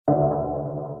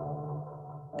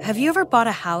Have you ever bought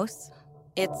a house?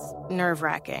 It's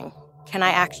nerve-wracking. Can I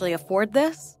actually afford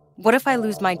this? What if I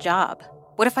lose my job?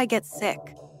 What if I get sick?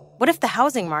 What if the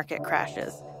housing market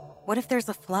crashes? What if there's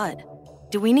a flood?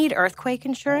 Do we need earthquake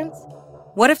insurance?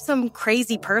 What if some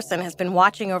crazy person has been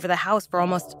watching over the house for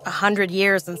almost 100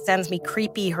 years and sends me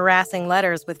creepy, harassing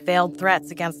letters with veiled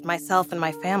threats against myself and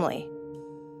my family?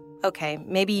 Okay,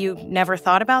 maybe you never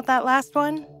thought about that last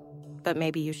one, but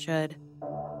maybe you should.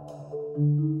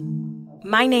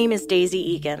 My name is Daisy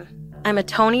Egan. I'm a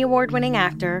Tony Award-winning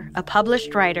actor, a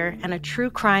published writer, and a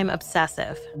true crime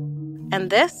obsessive.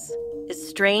 And this is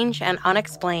Strange and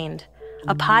Unexplained,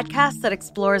 a podcast that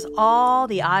explores all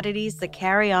the oddities that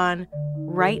carry on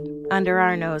right under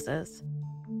our noses.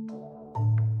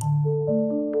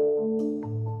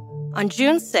 On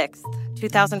June 6th,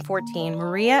 2014,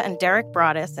 Maria and Derek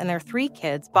Broaddus and their 3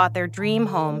 kids bought their dream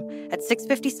home at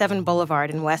 657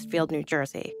 Boulevard in Westfield, New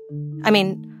Jersey. I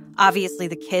mean, obviously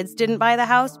the kids didn't buy the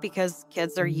house because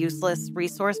kids are useless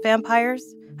resource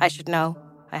vampires. I should know.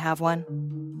 I have one.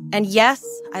 And yes,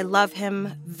 I love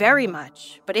him very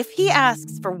much. But if he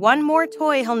asks for one more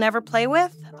toy he'll never play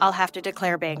with, I'll have to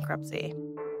declare bankruptcy.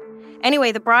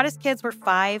 Anyway, the Broaddus kids were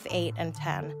 5, 8, and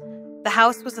 10. The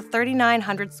house was a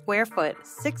 3,900 square foot,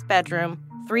 6-bedroom,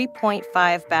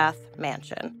 3.5 bath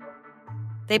mansion.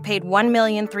 They paid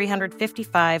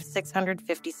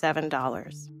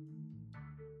 $1,355,657.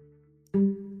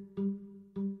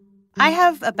 I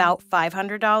have about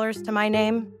 $500 to my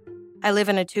name. I live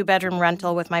in a 2-bedroom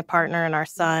rental with my partner and our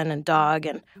son and dog,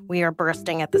 and we are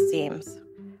bursting at the seams.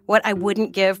 What I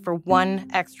wouldn't give for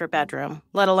 1 extra bedroom,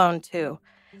 let alone 2.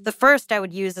 The first I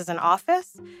would use as an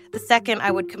office. The second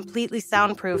I would completely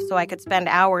soundproof so I could spend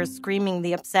hours screaming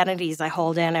the obscenities I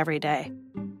hold in every day.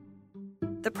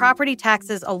 The property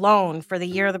taxes alone for the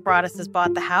year the Broadduses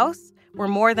bought the house were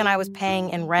more than I was paying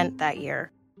in rent that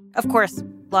year. Of course,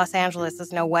 Los Angeles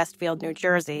is no Westfield, New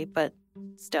Jersey, but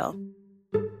still.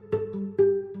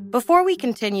 Before we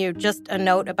continue, just a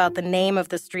note about the name of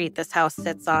the street this house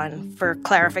sits on for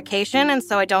clarification, and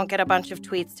so I don't get a bunch of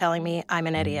tweets telling me I'm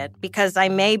an idiot, because I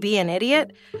may be an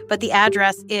idiot, but the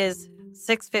address is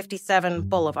 657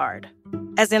 Boulevard,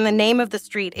 as in the name of the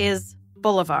street is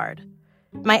Boulevard.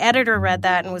 My editor read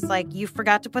that and was like, "You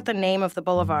forgot to put the name of the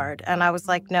boulevard." And I was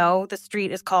like, "No, the street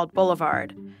is called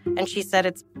Boulevard." And she said,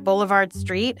 "It's Boulevard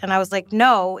Street?" And I was like,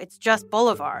 "No, it's just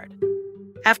Boulevard."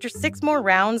 After 6 more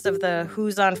rounds of the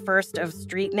who's on first of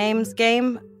street names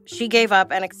game, she gave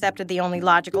up and accepted the only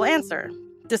logical answer.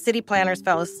 The city planners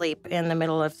fell asleep in the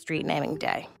middle of street naming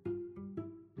day.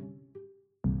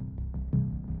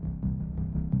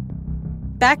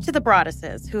 Back to the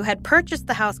Broadduses, who had purchased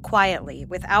the house quietly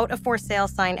without a for sale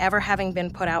sign ever having been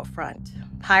put out front.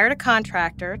 Hired a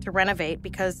contractor to renovate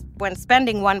because when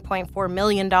spending $1.4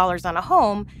 million on a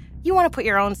home, you want to put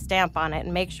your own stamp on it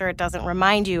and make sure it doesn't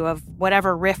remind you of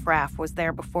whatever riffraff was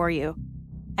there before you.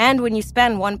 And when you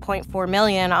spend $1.4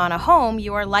 million on a home,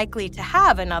 you are likely to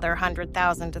have another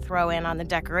 $100,000 to throw in on the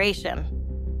decoration,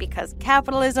 because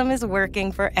capitalism is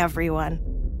working for everyone.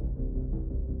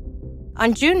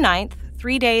 On June 9th,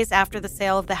 3 days after the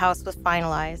sale of the house was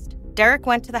finalized, Derek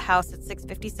went to the house at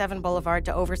 657 Boulevard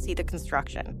to oversee the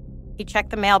construction. He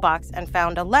checked the mailbox and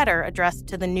found a letter addressed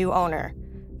to the new owner.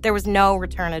 There was no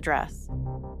return address.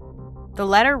 The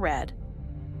letter read,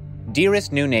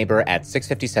 "Dearest new neighbor at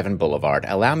 657 Boulevard,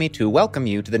 allow me to welcome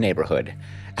you to the neighborhood.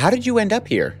 How did you end up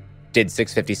here? Did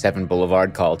 657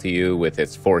 Boulevard call to you with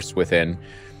its force within?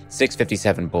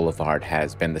 657 Boulevard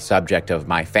has been the subject of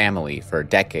my family for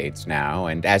decades now,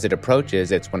 and as it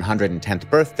approaches its 110th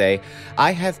birthday,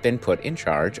 I have been put in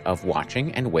charge of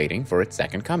watching and waiting for its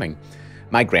second coming.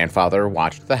 My grandfather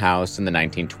watched the house in the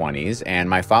 1920s, and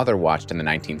my father watched in the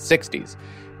 1960s.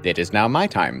 It is now my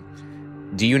time.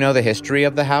 Do you know the history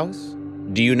of the house?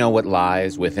 Do you know what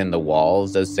lies within the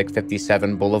walls of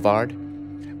 657 Boulevard?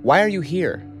 Why are you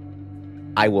here?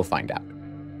 I will find out."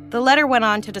 The letter went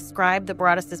on to describe the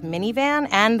Broaddus' minivan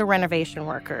and the renovation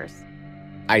workers.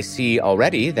 "I see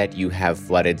already that you have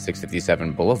flooded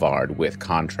 657 Boulevard with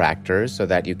contractors so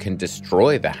that you can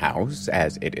destroy the house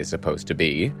as it is supposed to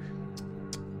be.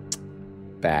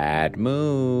 Bad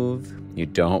move. You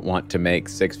don't want to make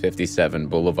 657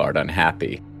 Boulevard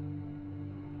unhappy."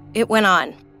 It went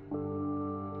on.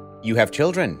 "You have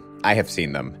children. I have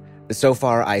seen them. So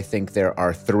far, I think there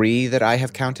are 3 that I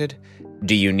have counted.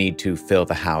 Do you need to fill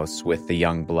the house with the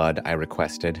young blood I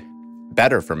requested?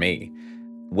 Better for me.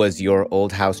 Was your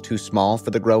old house too small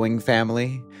for the growing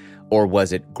family? Or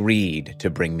was it greed to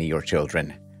bring me your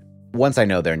children? Once I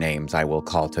know their names, I will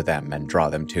call to them and draw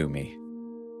them to me."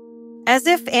 As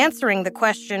if answering the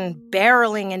question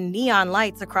barreling in neon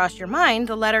lights across your mind,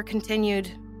 the letter continued,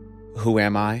 Who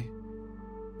am I?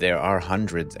 There are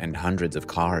hundreds and hundreds of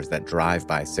cars that drive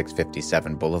by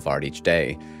 657 Boulevard each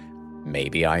day.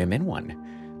 Maybe I am in one.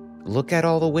 Look at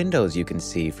all the windows you can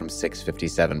see from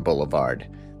 657 Boulevard.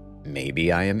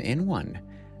 Maybe I am in one.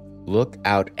 Look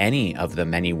out any of the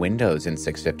many windows in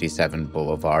 657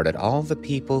 Boulevard at all the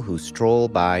people who stroll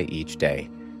by each day.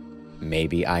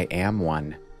 Maybe I am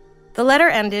one. The letter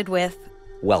ended with,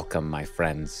 "Welcome, my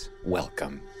friends,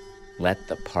 welcome. Let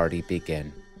the party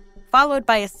begin." Followed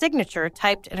by a signature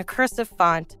typed in a cursive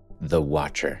font, The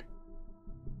Watcher.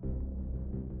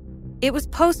 It was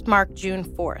postmarked June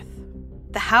 4th.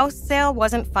 The house sale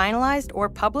wasn't finalized or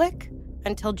public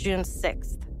until June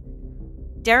 6th.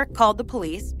 Derek called the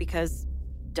police because,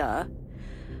 duh.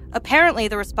 Apparently,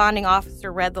 the responding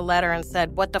officer read the letter and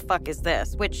said, "What the fuck is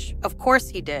this?" Which, of course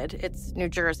he did. It's New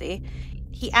Jersey.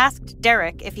 He asked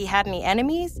Derek if he had any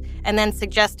enemies and then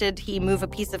suggested he move a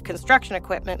piece of construction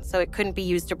equipment so it couldn't be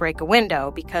used to break a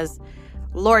window because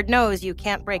Lord knows you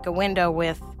can't break a window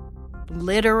with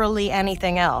literally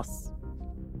anything else.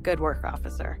 Good work,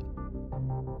 officer.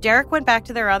 Derek went back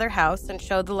to their other house and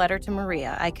showed the letter to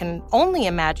Maria. I can only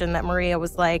imagine that Maria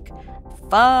was like,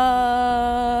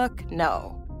 fuck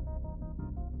no.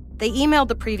 They emailed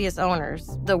the previous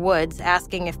owners, the Woods,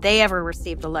 asking if they ever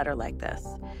received a letter like this.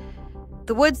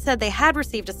 The Woods said they had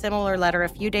received a similar letter a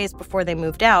few days before they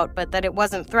moved out, but that it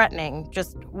wasn't threatening,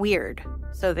 just weird,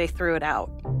 so they threw it out.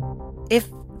 If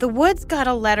the Woods got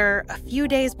a letter a few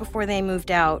days before they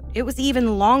moved out, it was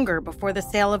even longer before the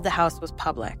sale of the house was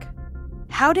public.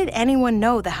 How did anyone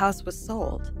know the house was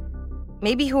sold?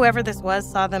 Maybe whoever this was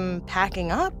saw them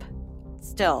packing up?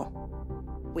 Still,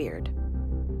 weird.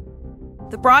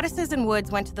 The Broadduses and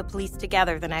Woods went to the police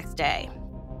together the next day.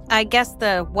 I guess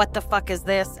the "what the fuck is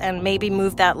this" and "maybe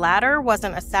move that ladder"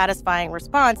 wasn't a satisfying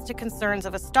response to concerns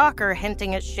of a stalker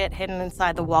hinting at shit hidden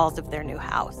inside the walls of their new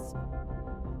house.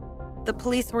 The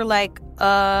police were like,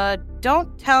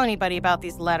 don't tell anybody about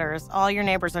these letters. All your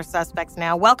neighbors are suspects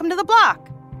now. Welcome to the block.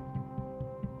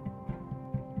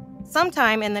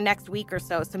 Sometime in the next week or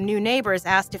so, some new neighbors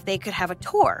asked if they could have a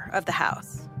tour of the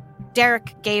house.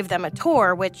 Derek gave them a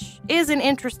tour, which is an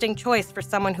interesting choice for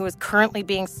someone who is currently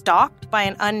being stalked by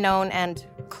an unknown and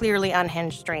clearly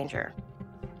unhinged stranger.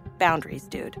 Boundaries,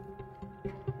 dude.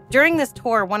 During this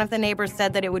tour, one of the neighbors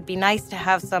said that it would be nice to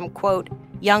have some, quote,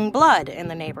 young blood in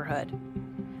the neighborhood.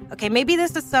 Okay, maybe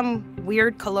this is some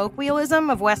weird colloquialism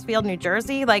of Westfield, New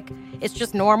Jersey, like it's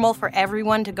just normal for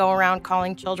everyone to go around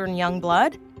calling children young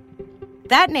blood.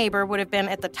 That neighbor would have been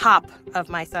at the top of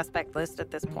my suspect list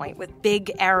at this point, with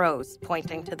big arrows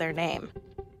pointing to their name.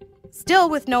 Still,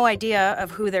 with no idea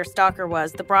of who their stalker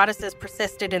was, the Broadduses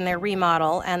persisted in their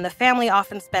remodel, and the family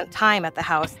often spent time at the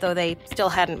house, though they still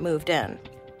hadn't moved in.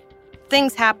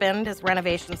 Things happened as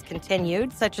renovations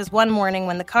continued, such as one morning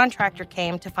when the contractor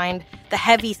came to find the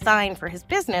heavy sign for his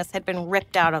business had been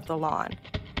ripped out of the lawn.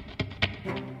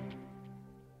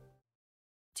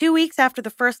 2 weeks after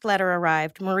the first letter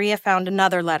arrived, Maria found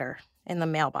another letter in the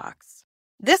mailbox.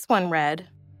 This one read,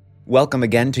 "Welcome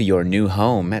again to your new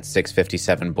home at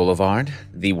 657 Boulevard.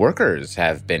 The workers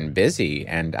have been busy,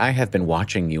 and I have been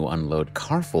watching you unload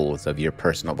carfuls of your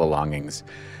personal belongings.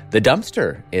 The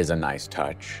dumpster is a nice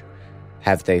touch.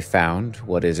 Have they found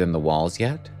what is in the walls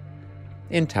yet?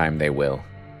 In time they will."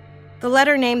 The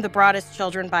letter named the Broaddus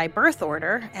children by birth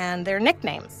order and their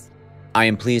nicknames. "I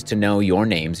am pleased to know your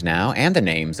names now and the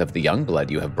names of the young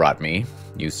blood you have brought me.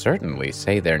 You certainly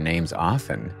say their names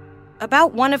often."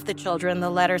 About one of the children, the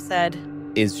letter said,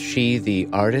 "Is she the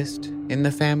artist in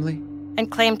the family?" and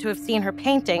claimed to have seen her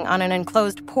painting on an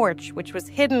enclosed porch, which was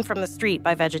hidden from the street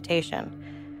by vegetation.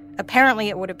 Apparently,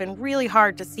 it would have been really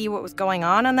hard to see what was going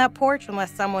on that porch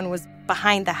unless someone was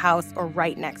behind the house or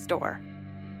right next door.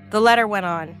 The letter went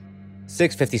on,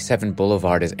 657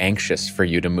 Boulevard is anxious for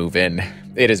you to move in.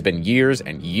 It has been years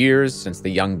and years since the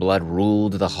young blood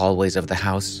ruled the hallways of the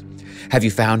house. Have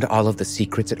you found all of the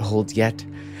secrets it holds yet?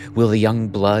 Will the young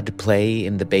blood play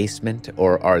in the basement,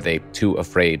 or are they too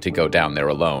afraid to go down there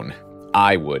alone?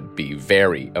 I would be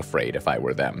very afraid if I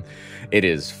were them. It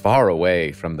is far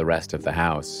away from the rest of the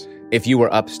house. If you were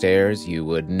upstairs, you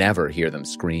would never hear them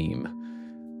scream.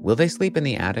 Will they sleep in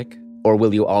the attic, or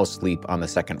will you all sleep on the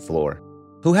second floor?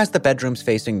 Who has the bedrooms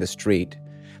facing the street?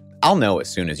 I'll know as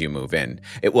soon as you move in.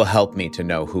 It will help me to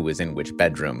know who is in which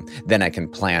bedroom. Then I can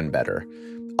plan better.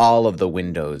 All of the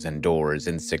windows and doors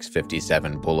in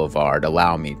 657 Boulevard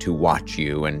allow me to watch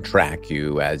you and track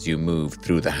you as you move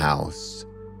through the house.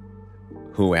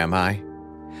 Who am I?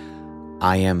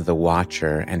 I am the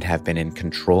Watcher and have been in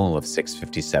control of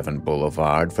 657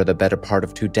 Boulevard for the better part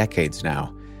of 2 decades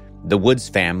now. The Woods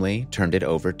family turned it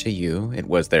over to you. It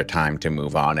was their time to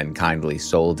move on and kindly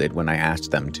sold it when I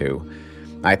asked them to.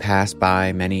 I pass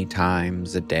by many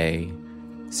times a day.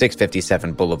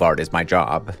 657 Boulevard is my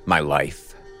job, my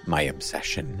life, my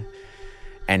obsession.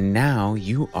 And now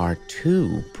you are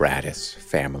too, Braddis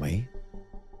family.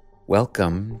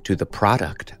 Welcome to the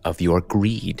product of your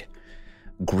greed.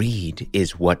 Greed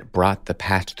is what brought the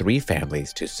past 3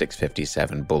 families to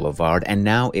 657 Boulevard, and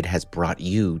now it has brought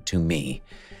you to me.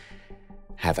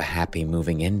 Have a happy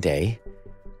moving in day.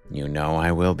 You know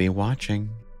I will be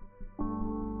watching.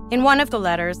 In one of the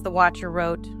letters, the watcher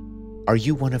wrote, Are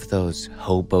you one of those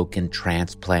Hoboken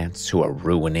transplants who are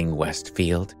ruining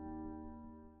Westfield?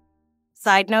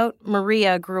 Side note,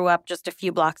 Maria grew up just a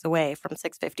few blocks away from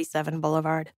 657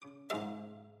 Boulevard.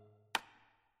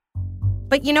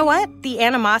 But you know what? The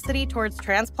animosity towards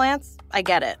transplants, I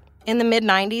get it. In the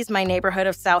mid-90s, my neighborhood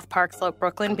of South Park Slope,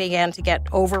 Brooklyn began to get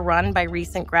overrun by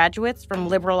recent graduates from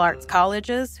liberal arts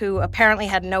colleges who apparently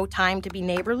had no time to be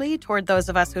neighborly toward those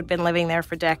of us who'd been living there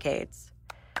for decades.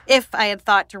 If I had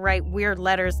thought to write weird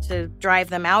letters to drive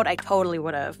them out, I totally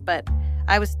would have, but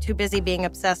I was too busy being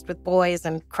obsessed with boys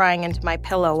and crying into my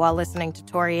pillow while listening to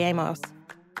Tori Amos.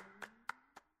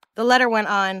 The letter went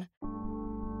on,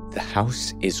 The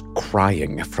house is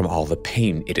crying from all the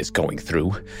pain it is going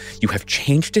through. You have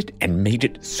changed it and made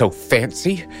it so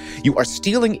fancy. You are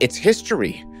stealing its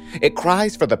history. It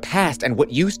cries for the past and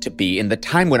what used to be in the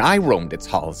time when I roamed its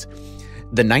halls.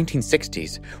 The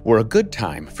 1960s were a good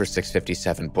time for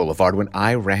 657 Boulevard when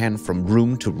I ran from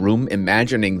room to room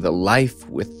imagining the life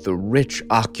with the rich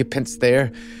occupants there.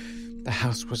 The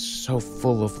house was so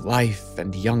full of life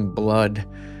and young blood.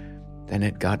 Then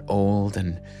it got old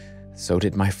and so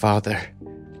did my father.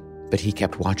 But he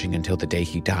kept watching until the day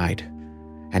he died.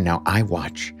 And now I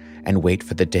watch and wait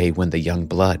for the day when the young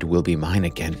blood will be mine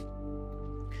again.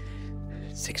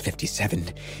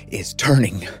 657 is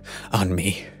turning on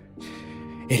me.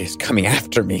 It is coming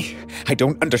after me. I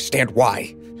don't understand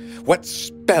why. What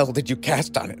spell did you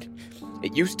cast on it?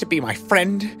 It used to be my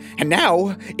friend, and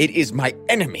now it is my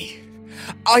enemy.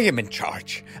 I am in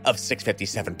charge of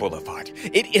 657 Boulevard.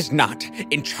 It is not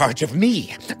in charge of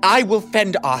me. I will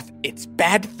fend off its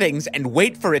bad things and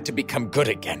wait for it to become good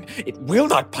again. It will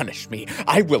not punish me.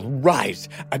 I will rise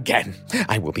again.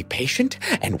 I will be patient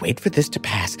and wait for this to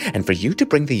pass and for you to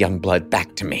bring the young blood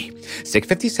back to me.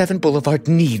 657 Boulevard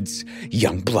needs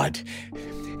young blood.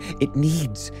 It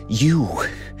needs you.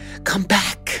 Come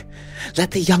back.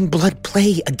 Let the young blood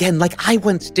play again like I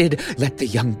once did. Let the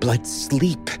young blood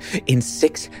sleep in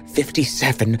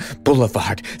 657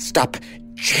 Boulevard. Stop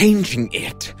changing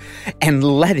it and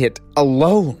let it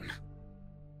alone.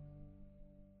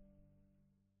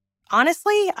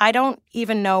 Honestly, I don't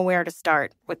even know where to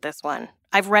start with this one.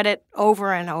 I've read it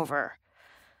over and over.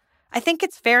 I think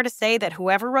it's fair to say that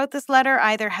whoever wrote this letter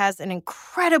either has an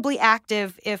incredibly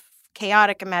active, if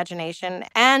chaotic imagination,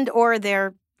 and or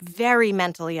they're very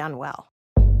mentally unwell.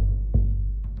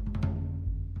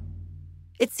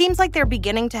 It seems like they're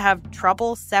beginning to have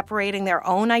trouble separating their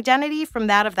own identity from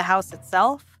that of the house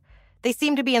itself. They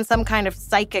seem to be in some kind of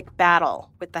psychic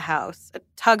battle with the house, a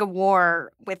tug of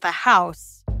war with the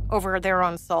house over their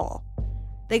own soul.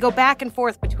 They go back and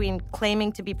forth between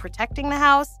claiming to be protecting the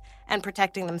house and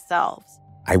protecting themselves.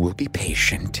 I will be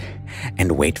patient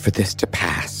and wait for this to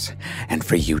pass and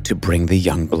for you to bring the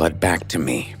young blood back to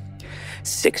me.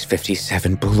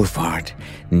 657 Boulevard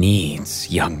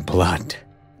needs young blood.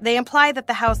 They imply that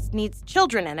the house needs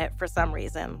children in it for some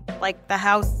reason. Like the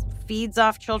house feeds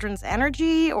off children's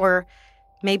energy, or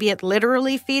maybe it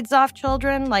literally feeds off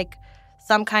children, like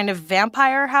some kind of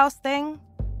vampire house thing.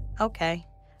 Okay.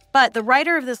 But the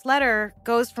writer of this letter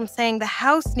goes from saying the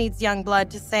house needs young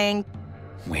blood to saying,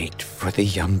 wait for the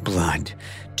young blood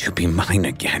to be mine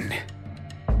again.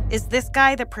 Is this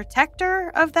guy the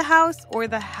protector of the house or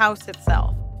the house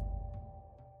itself?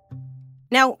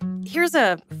 Now, here's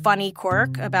a funny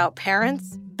quirk about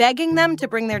parents. Begging them to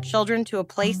bring their children to a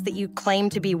place that you claim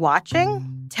to be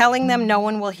watching, telling them no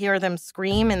one will hear them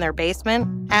scream in their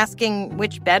basement, asking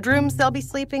which bedrooms they'll be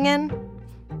sleeping in.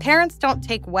 Parents don't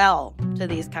take well to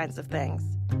these kinds of things.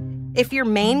 If your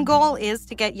main goal is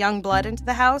to get young blood into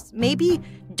the house, maybe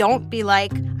don't be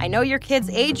like, I know your kids'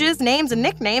 ages, names, and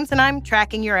nicknames, and I'm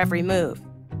tracking your every move.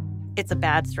 It's a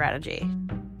bad strategy.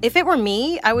 If it were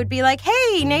me, I would be like,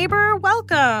 hey, neighbor,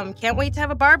 welcome. Can't wait to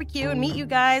have a barbecue and meet you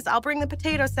guys. I'll bring the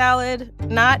potato salad.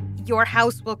 Not your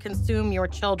house will consume your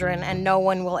children and no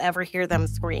one will ever hear them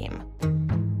scream.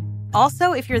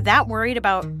 Also, if you're that worried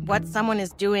about what someone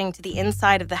is doing to the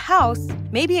inside of the house,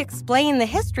 maybe explain the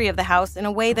history of the house in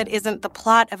a way that isn't the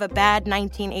plot of a bad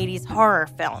 1980s horror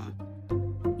film.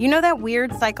 You know that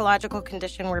weird psychological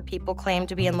condition where people claim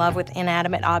to be in love with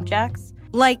inanimate objects?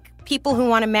 Like people who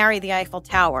want to marry the Eiffel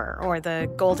Tower or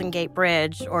the Golden Gate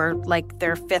Bridge or like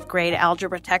their 5th grade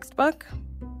algebra textbook?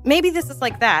 Maybe this is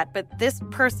like that, but this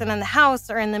person and the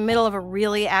house are in the middle of a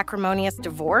really acrimonious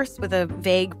divorce with a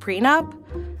vague prenup.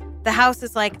 The house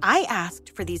is like, I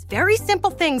asked for these very simple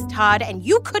things, Todd, and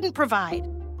you couldn't provide.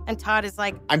 And Todd is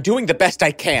like, I'm doing the best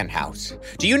I can, house.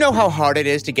 Do you know how hard it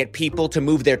is to get people to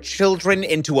move their children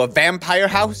into a vampire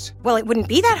house? Well, it wouldn't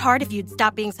be that hard if you'd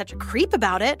stop being such a creep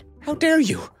about it. How dare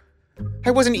you?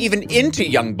 I wasn't even into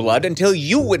young blood until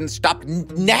you wouldn't stop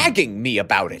nagging me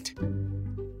about it.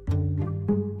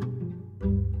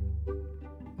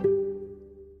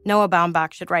 Noah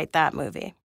Baumbach should write that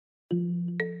movie.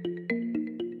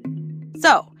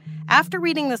 So, after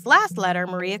reading this last letter,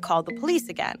 Maria called the police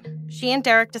again. She and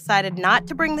Derek decided not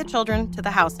to bring the children to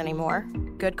the house anymore.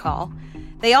 Good call.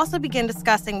 They also began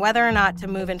discussing whether or not to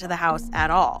move into the house at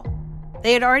all.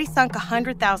 They had already sunk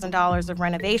 $100,000 of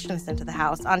renovations into the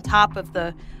house on top of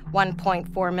the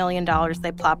 $1.4 million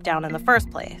they plopped down in the first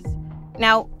place.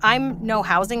 Now, I'm no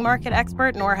housing market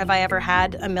expert, nor have I ever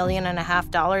had $1.5 million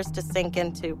to sink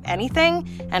into anything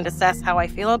and assess how I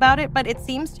feel about it, but it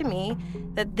seems to me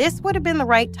that this would have been the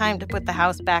right time to put the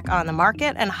house back on the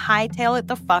market and hightail it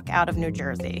the fuck out of New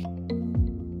Jersey.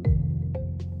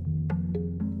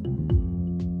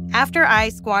 After I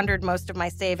squandered most of my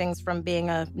savings from being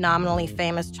a nominally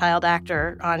famous child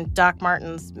actor on Doc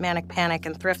Martens' Manic Panic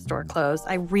and thrift store clothes,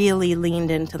 I really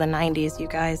leaned into the 90s, you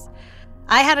guys.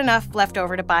 I had enough left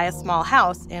over to buy a small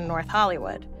house in North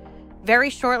Hollywood. Very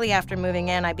shortly after moving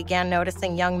in, I began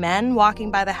noticing young men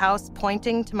walking by the house,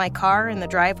 pointing to my car in the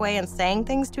driveway and saying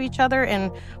things to each other in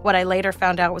what I later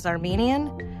found out was Armenian.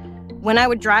 When I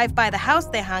would drive by the house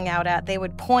they hung out at, they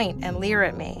would point and leer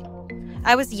at me.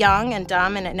 I was young and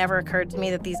dumb, and it never occurred to me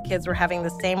that these kids were having the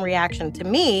same reaction to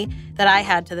me that I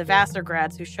had to the Vassar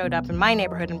grads who showed up in my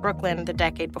neighborhood in Brooklyn the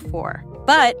decade before.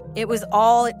 But it was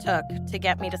all it took to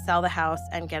get me to sell the house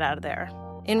and get out of there.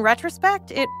 In retrospect,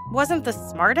 it wasn't the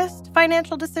smartest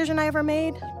financial decision I ever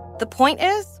made. The point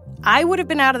is, I would have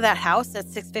been out of that house at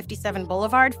 657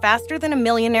 Boulevard faster than a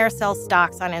millionaire sells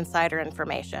stocks on insider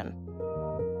information.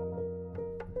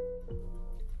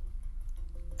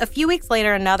 A few weeks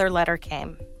later, another letter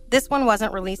came. This one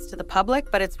wasn't released to the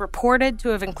public, but it's reported to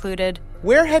have included,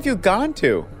 Where have you gone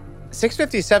to?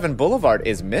 657 Boulevard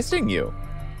is missing you.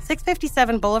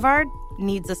 657 Boulevard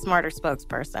needs a smarter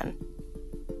spokesperson.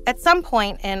 At some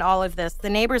point in all of this, the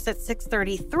neighbors at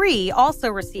 633 also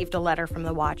received a letter from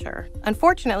the Watcher.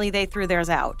 Unfortunately, they threw theirs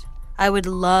out. I would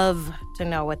love to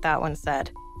know what that one said.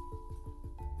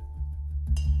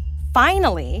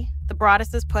 Finally, the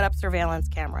Broadduses put up surveillance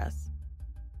cameras.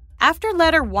 After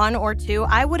letter 1 or 2,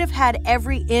 I would have had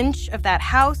every inch of that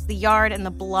house, the yard, and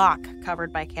the block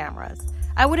covered by cameras.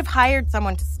 I would have hired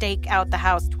someone to stake out the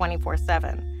house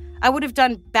 24/7. I would have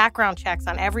done background checks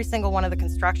on every single one of the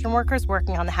construction workers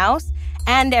working on the house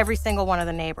and every single one of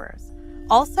the neighbors.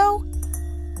 Also,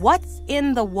 what's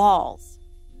in the walls?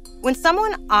 When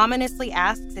someone ominously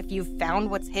asks if you've found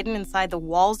what's hidden inside the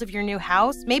walls of your new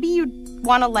house, maybe you'd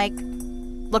want to,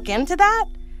 look into that?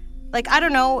 I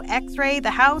don't know, X-ray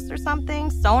the house or something,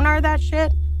 sonar that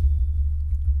shit.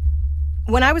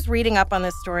 When I was reading up on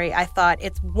this story, I thought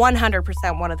it's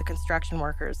 100% one of the construction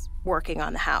workers working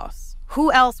on the house. Who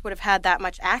else would have had that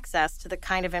much access to the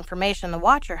kind of information the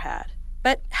Watcher had?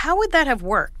 But how would that have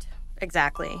worked,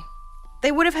 exactly?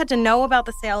 They would have had to know about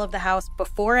the sale of the house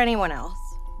before anyone else.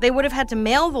 They would have had to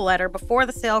mail the letter before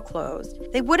the sale closed.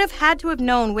 They would have had to have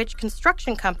known which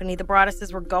construction company the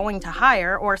Broadduses were going to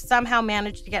hire or somehow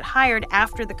managed to get hired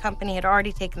after the company had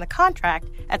already taken the contract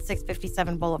at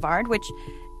 657 Boulevard, which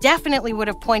definitely would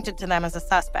have pointed to them as a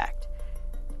suspect.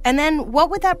 And then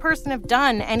what would that person have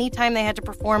done anytime they had to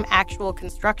perform actual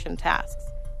construction tasks?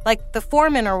 Like the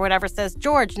foreman or whatever says,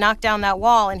 George, knock down that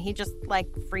wall, and he just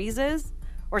freezes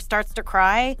or starts to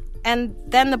cry. And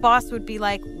then the boss would be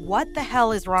like, what the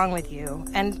hell is wrong with you?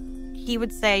 And he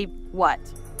would say, what?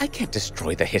 I can't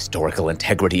destroy the historical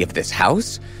integrity of this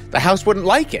house. The house wouldn't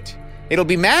like it. It'll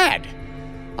be mad.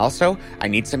 Also, I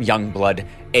need some young blood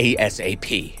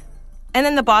ASAP. And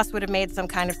then the boss would have made some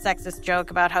kind of sexist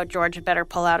joke about how George had better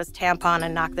pull out his tampon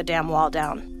and knock the damn wall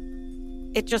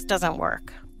down. It just doesn't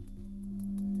work.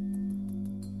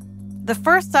 The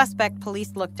first suspect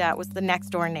police looked at was the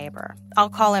next-door neighbor. I'll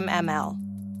call him ML.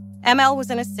 ML was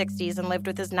in his 60s and lived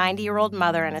with his 90-year-old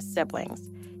mother and his siblings.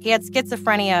 He had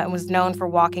schizophrenia and was known for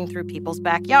walking through people's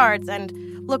backyards and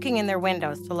looking in their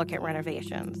windows to look at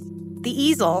renovations. The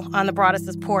easel on the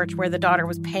Broadduses' porch where the daughter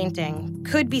was painting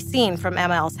could be seen from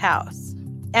ML's house.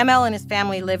 ML and his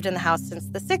family lived in the house since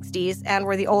the 60s and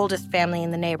were the oldest family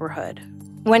in the neighborhood.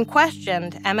 When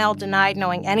questioned, ML denied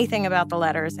knowing anything about the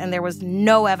letters, and there was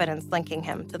no evidence linking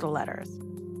him to the letters.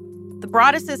 The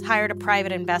Broadduses hired a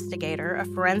private investigator, a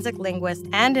forensic linguist,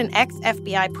 and an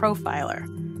ex-FBI profiler.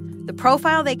 The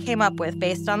profile they came up with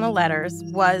based on the letters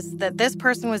was that this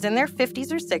person was in their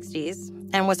 50s or 60s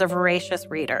and was a voracious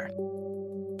reader.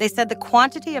 They said the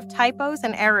quantity of typos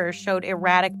and errors showed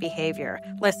erratic behavior.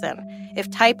 Listen, if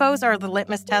typos are the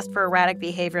litmus test for erratic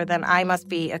behavior, then I must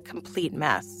be a complete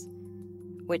mess.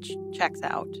 Which checks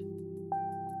out.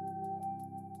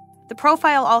 The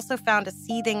profile also found a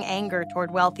seething anger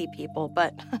toward wealthy people,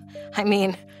 but, I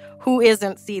mean, who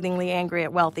isn't seethingly angry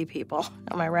at wealthy people?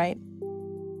 Am I right?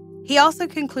 He also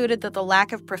concluded that the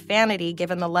lack of profanity,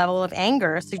 given the level of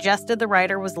anger, suggested the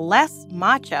writer was less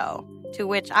macho, to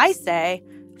which I say,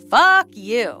 fuck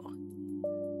you.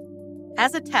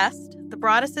 As a test, the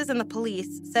Broadduses and the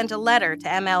police sent a letter to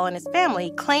ML and his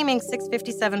family claiming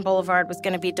 657 Boulevard was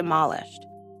going to be demolished.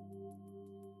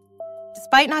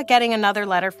 Despite not getting another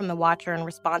letter from the Watcher in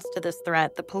response to this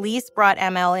threat, the police brought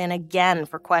ML in again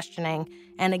for questioning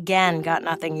and again got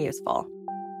nothing useful.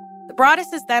 The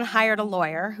Broadduses then hired a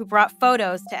lawyer who brought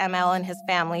photos to ML and his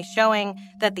family showing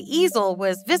that the easel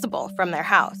was visible from their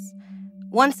house.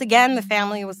 Once again, the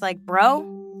family was like, bro,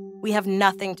 we have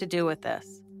nothing to do with this.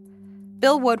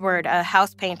 Bill Woodward, a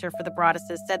house painter for the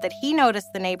Broadduses, said that he noticed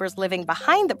the neighbors living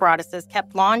behind the Broadduses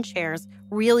kept lawn chairs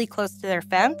really close to their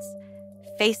fence,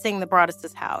 facing the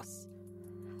Broadduses' house.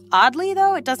 Oddly,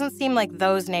 though, it doesn't seem like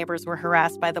those neighbors were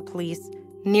harassed by the police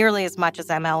nearly as much as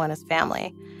ML and his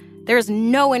family. There is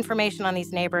no information on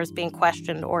these neighbors being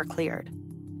questioned or cleared.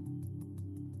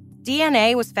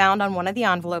 DNA was found on one of the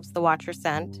envelopes the Watcher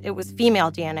sent. It was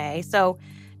female DNA, so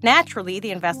naturally the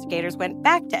investigators went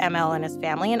back to ML and his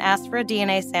family and asked for a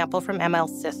DNA sample from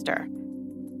ML's sister.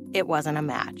 It wasn't a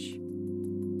match.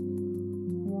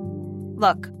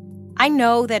 Look, I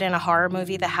know that in a horror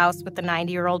movie, the house with the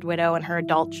 90-year-old widow and her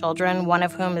adult children, one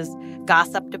of whom is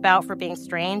gossiped about for being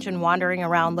strange and wandering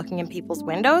around looking in people's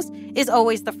windows, is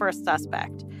always the first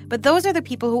suspect. But those are the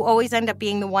people who always end up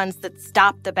being the ones that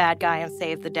stop the bad guy and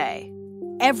save the day.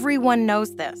 Everyone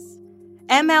knows this.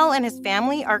 ML and his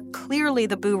family are clearly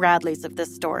the Boo Radleys of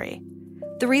this story.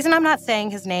 The reason I'm not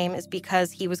saying his name is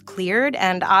because he was cleared,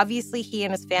 and obviously he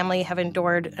and his family have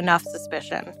endured enough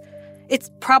suspicion. It's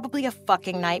probably a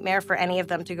fucking nightmare for any of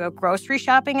them to go grocery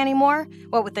shopping anymore,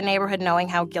 what with the neighborhood knowing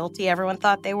how guilty everyone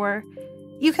thought they were.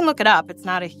 You can look it up, it's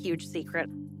not a huge secret.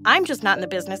 I'm just not in the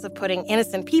business of putting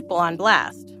innocent people on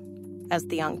blast, as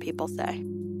the young people say.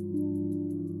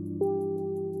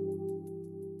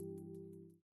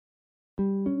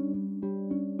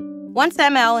 Once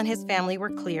ML and his family were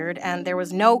cleared and there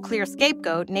was no clear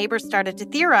scapegoat, neighbors started to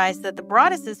theorize that the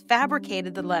Broadduses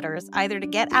fabricated the letters either to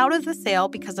get out of the sale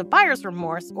because of buyer's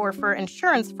remorse or for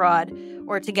insurance fraud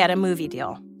or to get a movie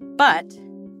deal. But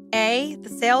A, the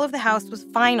sale of the house was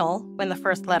final when the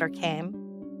first letter came.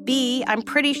 B, I'm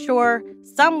pretty sure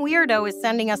some weirdo is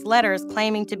sending us letters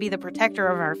claiming to be the protector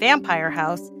of our vampire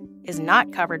house is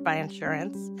not covered by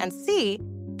insurance. And C,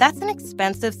 that's an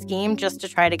expensive scheme just to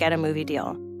try to get a movie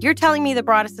deal. You're telling me the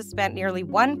Broadduses spent nearly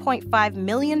 $1.5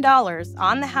 million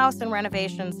on the house and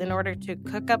renovations in order to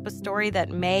cook up a story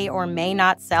that may or may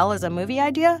not sell as a movie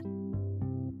idea?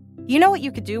 You know what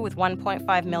you could do with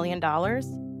 $1.5 million?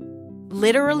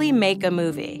 Literally make a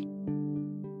movie.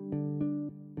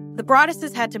 The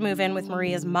Broadduses had to move in with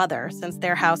Maria's mother since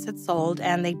their house had sold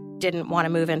and they didn't want to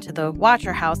move into the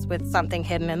Watcher house with something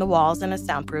hidden in the walls in a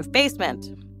soundproof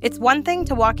basement. It's one thing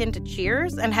to walk into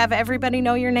Cheers and have everybody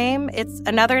know your name. It's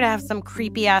another to have some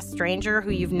creepy-ass stranger who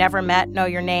you've never met know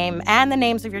your name and the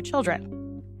names of your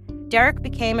children. Derek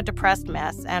became a depressed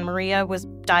mess, and Maria was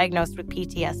diagnosed with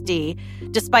PTSD,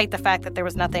 despite the fact that there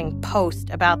was nothing post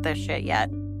about this shit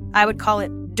yet. I would call it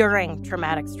during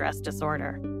traumatic stress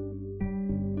disorder.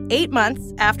 8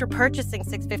 months after purchasing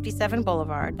 657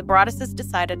 Boulevard, the Broadduses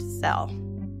decided to sell.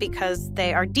 Because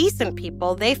they are decent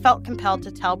people, they felt compelled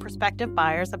to tell prospective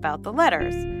buyers about the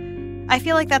letters. I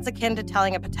feel like that's akin to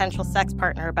telling a potential sex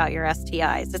partner about your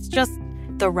STIs. It's just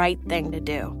the right thing to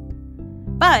do.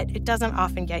 But it doesn't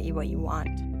often get you what you want.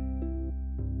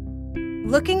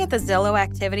 Looking at the Zillow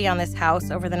activity on this house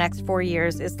over the next 4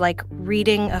 years is like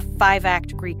reading a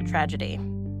 5-act Greek tragedy.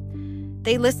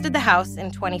 They listed the house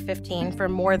in 2015 for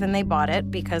more than they bought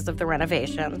it because of the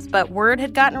renovations, but word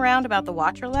had gotten around about the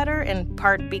Watcher letter, in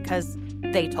part because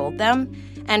they told them,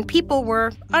 and people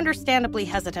were understandably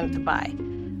hesitant to buy.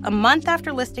 A month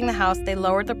after listing the house, they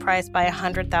lowered the price by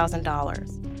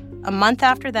 $100,000. A month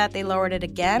after that, they lowered it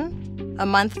again, A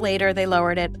month later, they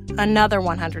lowered it another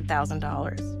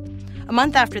 $100,000. A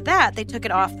month after that, they took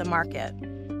it off the market.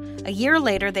 A year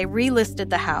later, they relisted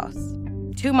the house.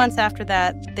 2 months after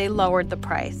that, they lowered the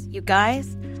price. You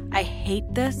guys, I hate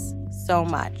this so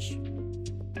much.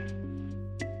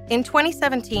 In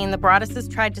 2017, the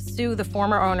Broadduses tried to sue the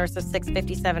former owners of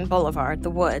 657 Boulevard,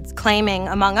 the Woods, claiming,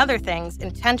 among other things,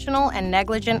 intentional and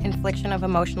negligent infliction of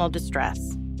emotional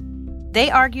distress. They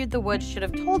argued the Woods should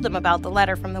have told them about the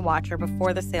letter from the Watcher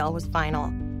before the sale was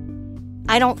final.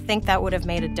 I don't think that would have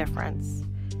made a difference.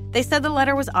 They said the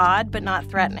letter was odd but not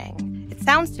threatening. It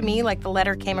sounds to me like the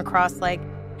letter came across like,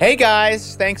 "Hey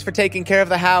guys, thanks for taking care of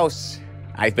the house.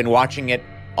 I've been watching it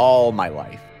all my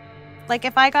life." Like,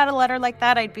 if I got a letter like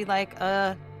that, I'd be like,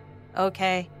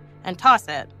 okay, and toss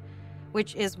it,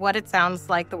 which is what it sounds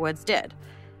like the Woods did.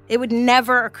 It would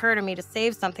never occur to me to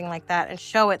save something like that and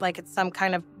show it like it's some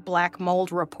kind of black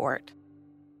mold report.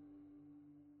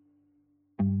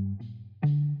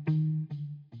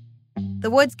 The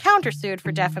Woods countersued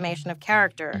for defamation of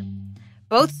character.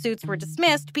 Both suits were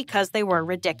dismissed because they were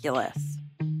ridiculous.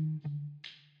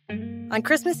 On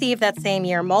Christmas Eve that same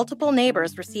year, multiple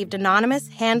neighbors received anonymous,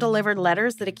 hand-delivered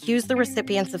letters that accused the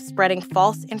recipients of spreading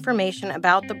false information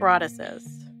about the Broadduses.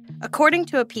 According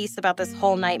to a piece about this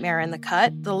whole nightmare in The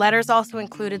Cut, the letters also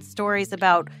included stories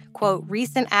about, quote,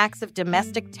 recent acts of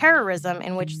domestic terrorism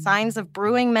in which signs of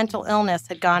brewing mental illness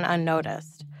had gone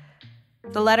unnoticed.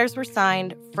 The letters were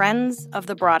signed, Friends of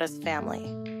the Broaddus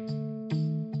Family.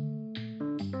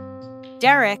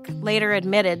 Derek later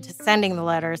admitted to sending the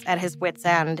letters at his wit's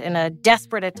end in a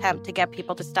desperate attempt to get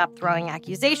people to stop throwing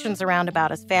accusations around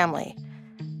about his family.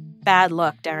 Bad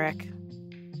look, Derek.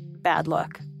 Bad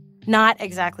look. Not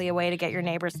exactly a way to get your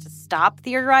neighbors to stop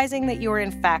theorizing that you were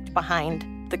in fact behind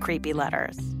the creepy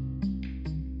letters.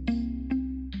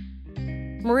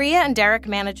 Maria and Derek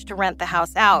managed to rent the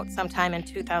house out sometime in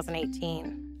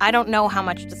 2018. I don't know how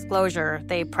much disclosure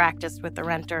they practiced with the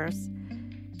renters.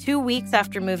 2 weeks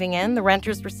after moving in, the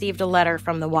renters received a letter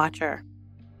from the Watcher.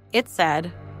 It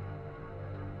said,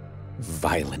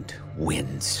 "Violent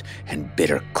winds and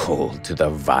bitter cold to the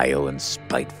vile and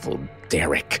spiteful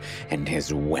Derek and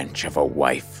his wench of a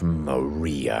wife,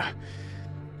 Maria.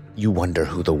 You wonder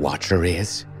who the Watcher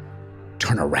is?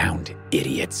 Turn around,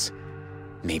 idiots.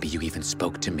 Maybe you even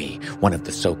spoke to me, one of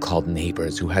the so-called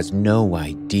neighbors who has no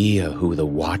idea who the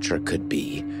Watcher could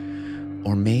be.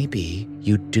 Or maybe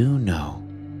you do know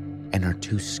and are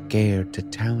too scared to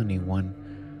tell anyone.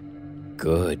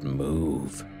 Good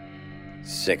move.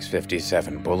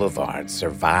 657 Boulevard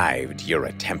survived your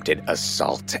attempted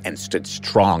assault and stood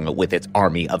strong with its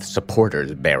army of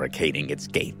supporters barricading its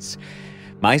gates.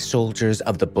 My soldiers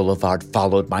of the Boulevard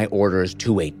followed my orders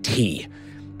to a T.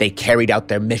 They carried out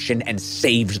their mission and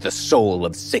saved the soul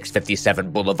of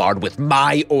 657 Boulevard with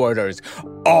my orders.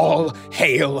 All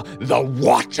hail the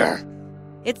Watcher!"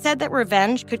 It said that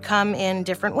revenge could come in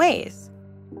different ways.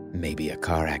 Maybe a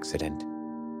car accident.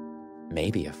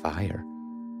 Maybe a fire.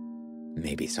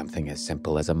 Maybe something as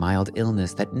simple as a mild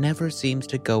illness that never seems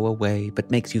to go away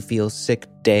but makes you feel sick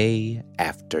day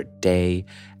after day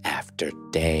after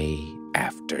day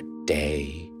after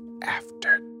day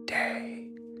after day.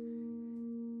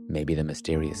 Maybe the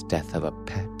mysterious death of a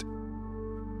pet.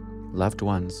 Loved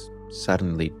ones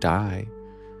suddenly die.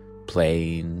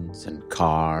 Planes and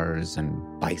cars and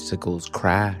bicycles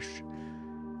crash.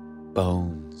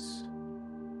 Bones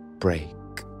break.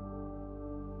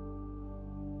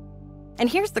 And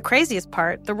here's the craziest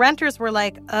part. The renters were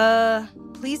like,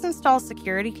 please install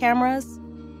security cameras.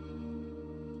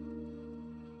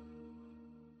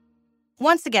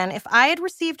 Once again, if I had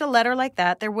received a letter like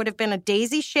that, there would have been a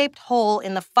daisy-shaped hole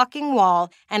in the fucking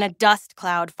wall and a dust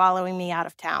cloud following me out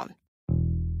of town.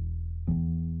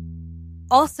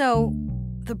 Also,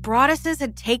 the Broadduses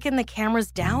had taken the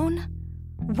cameras down?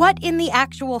 What in the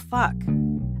actual fuck?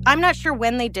 I'm not sure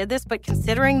when they did this, but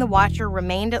considering the Watcher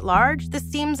remained at large, this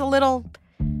seems a little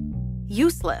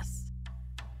useless.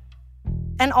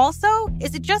 And also,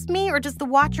 is it just me or does the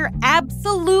Watcher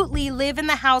absolutely live in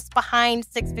the house behind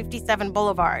 657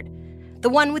 Boulevard? The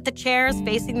one with the chairs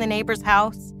facing the neighbor's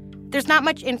house? There's not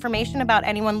much information about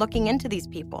anyone looking into these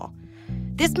people.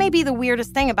 This may be the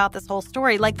weirdest thing about this whole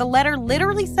story. Like, the letter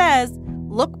literally says,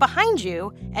 look behind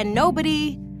you, and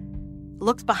nobody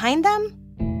looks behind them?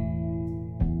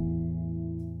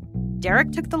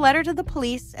 Derek took the letter to the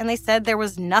police, and they said there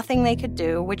was nothing they could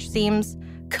do, which seems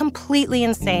completely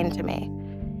insane to me.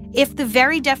 If the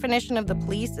very definition of the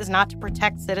police is not to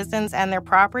protect citizens and their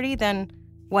property, then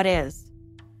what is?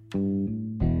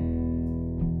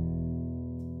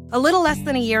 A little less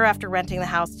than a year after renting the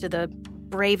house to the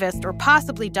bravest or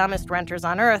possibly dumbest renters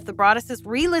on earth, the Broadduses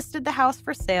relisted the house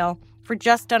for sale for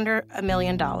just under $1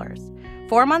 million.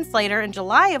 4 months later, in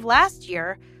July of last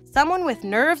year, someone with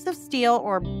nerves of steel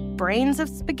or brains of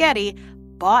spaghetti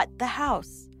bought the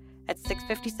house at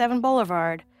 657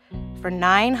 Boulevard for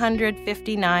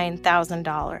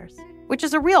 $959,000, which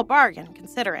is a real bargain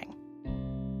considering.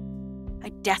 I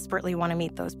desperately want to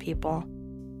meet those people.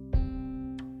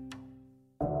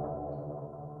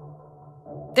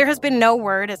 There has been no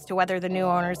word as to whether the new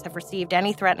owners have received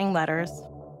any threatening letters.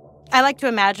 I like to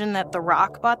imagine that The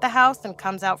Rock bought the house and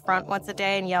comes out front once a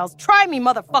day and yells, "Try me,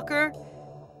 motherfucker!"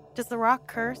 Does The Rock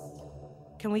curse?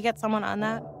 Can we get someone on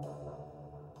that?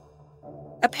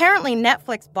 Apparently,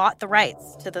 Netflix bought the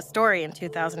rights to the story in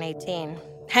 2018.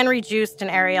 Henry Joost and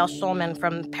Ariel Schulman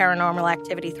from Paranormal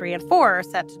Activity 3 and 4 are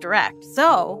set to direct.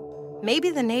 So, maybe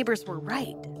the neighbors were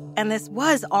right, and this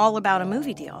was all about a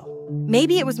movie deal.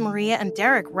 Maybe it was Maria and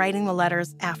Derek writing the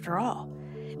letters after all.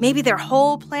 Maybe their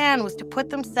whole plan was to put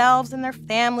themselves and their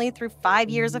family through 5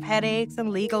 years of headaches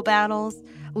and legal battles,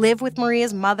 live with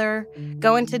Maria's mother,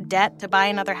 go into debt to buy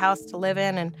another house to live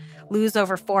in, and lose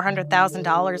over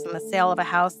 $400,000 in the sale of a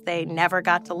house they never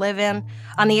got to live in,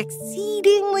 on the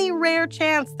exceedingly rare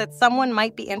chance that someone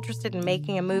might be interested in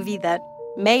making a movie that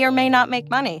may or may not make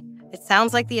money. It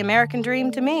sounds like the American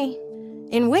dream to me.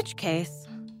 In which case,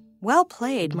 well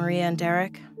played, Maria and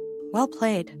Derek. Well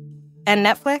played. And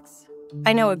Netflix?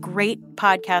 I know a great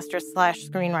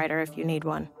podcaster/screenwriter if you need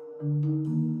one.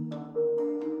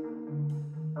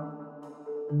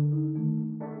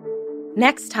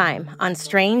 Next time on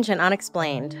Strange and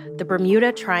Unexplained, the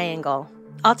Bermuda Triangle,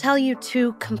 I'll tell you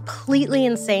 2 completely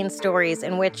insane stories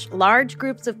in which large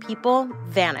groups of people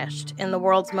vanished in the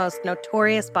world's most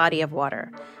notorious body of water,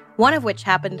 one of which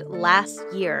happened last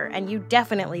year, and you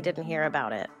definitely didn't hear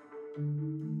about it.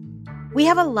 We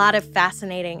have a lot of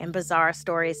fascinating and bizarre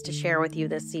stories to share with you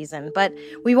this season, but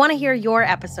we want to hear your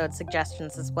episode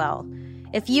suggestions as well.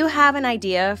 If you have an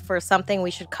idea for something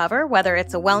we should cover, whether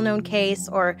it's a well-known case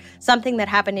or something that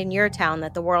happened in your town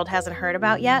that the world hasn't heard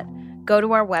about yet, go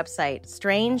to our website,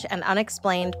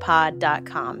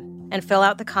 strangeandunexplainedpod.com, and fill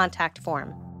out the contact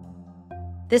form.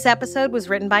 This episode was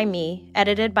written by me,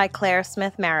 edited by Claire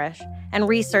Smith Marish, and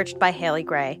researched by Haley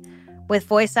Gray, with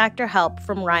voice actor help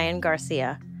from Ryan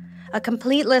Garcia. A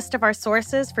complete list of our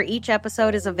sources for each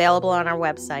episode is available on our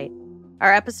website.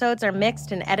 Our episodes are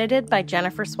mixed and edited by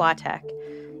Jennifer Swatek.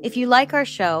 If you like our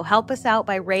show, help us out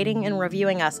by rating and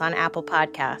reviewing us on Apple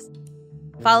Podcasts.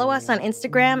 Follow us on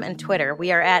Instagram and Twitter.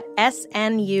 We are at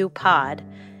SNUPod.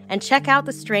 And check out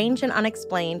the Strange and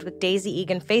Unexplained with Daisy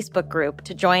Egan Facebook group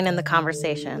to join in the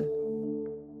conversation.